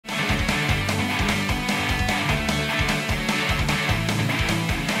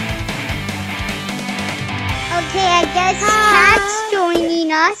guess cat's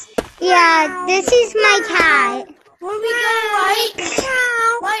joining us. Yeah, this is my cat. Where we going,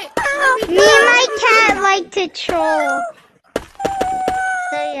 White? Me and my cat like to troll.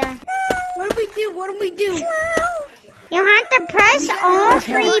 So yeah. What do we do? You have to press all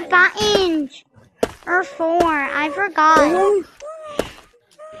 3 buttons. Or 4, I forgot. I don't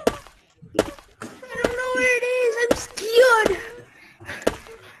know where it is. I'm scared.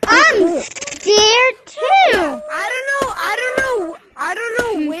 I'm scared too. I don't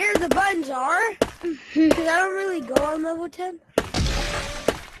know where the buttons are. Because I don't really go on level 10.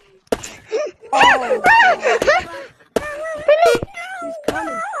 Oh. He's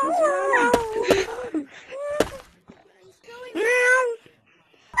coming. He's running.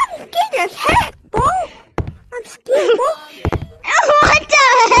 I'm scared as heck, bro. I'm scared, bro. What the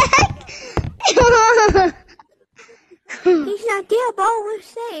heck? He's not there, bro. We're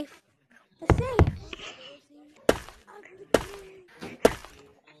safe. We're safe.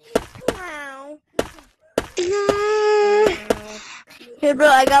 Wow. Hey, bro,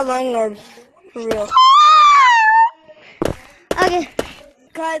 I got long arms. For real. Okay.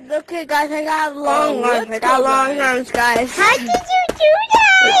 Guys, okay, guys, I got long arms. I got long arms, guys. How did you do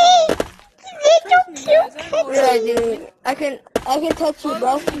that? Little cute. What did I do? I can touch you,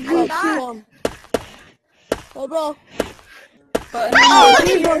 bro. Hey, bro.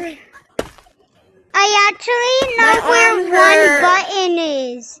 I actually know where one button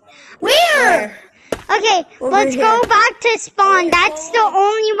is. Where? Okay, let's go back to spawn. That's the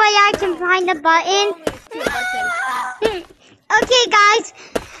only way I can find the button. Okay, guys.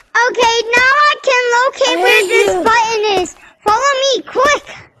 Okay, now I can locate where this button is. Follow me, quick.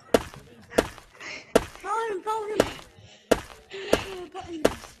 Follow him.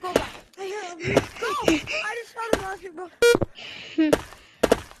 Go back. Go. I just found a monster, bro.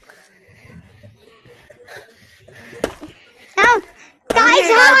 Oh, guys,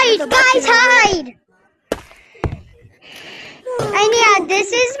 hide. And yeah, this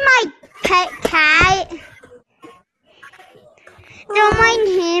is my pet cat. Don't mind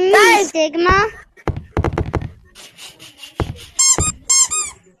him, Sigma.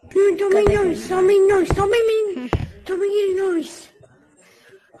 Don't make noise. Don't make noise.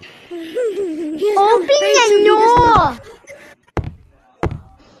 Open the door.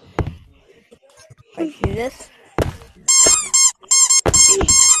 I see this.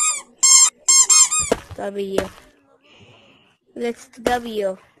 W. Let's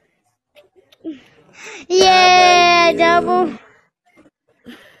W. Yeah, double.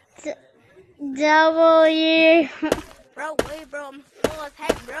 W. Bro, wait, bro. I'm slow as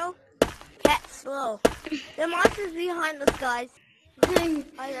heck, bro. Cat's slow. The monster's behind us, guys.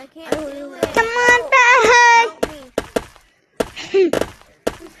 I can't do it. Come on back.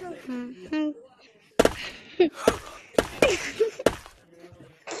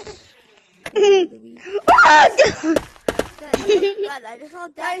 God, I just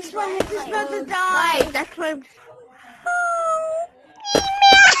want that. I just want to die. That's why I'm...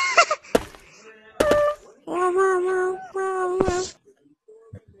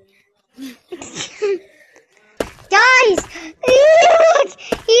 Guys, look,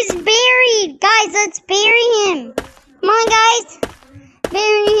 he's buried. Guys, let's bury him. Come on, guys,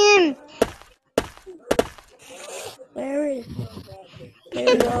 bury him. Where is he?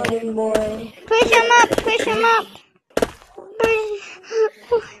 Boy. Push him up.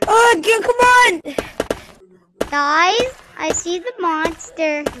 Oh, come on! Guys, I see the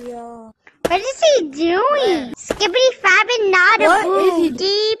monster. Yeah. What is he doing? Skibidi fabbing not a boo.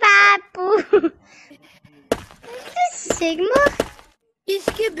 Dee-bap-boo. Is this Sigma? He's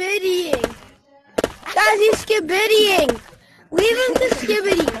skibidying. Guys, he's skibidying. Leave him to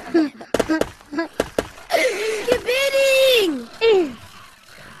skibidi. He's skibidying.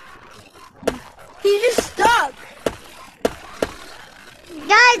 He's just stuck.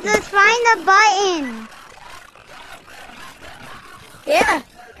 Guys, let's find the button. Yeah,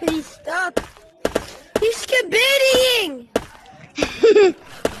 because he's stuck. He's skibidying.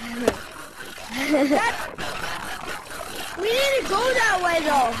 We need to go that way,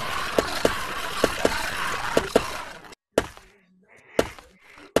 though.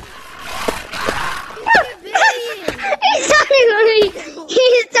 He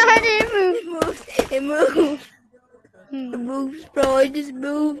started moving. It moves. It moves, bro. It just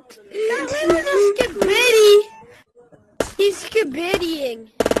moved. That was a skibidi. He's skibidying.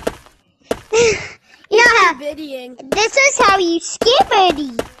 Yeah. Skibidying. This is how you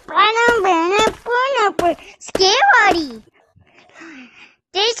skibidi. Skibidi.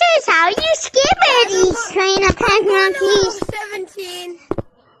 This is how you skibidi. Train of pack monkeys. 17.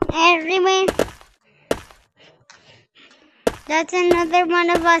 Everywhere. That's another one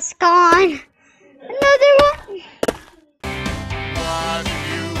of us gone. Another one.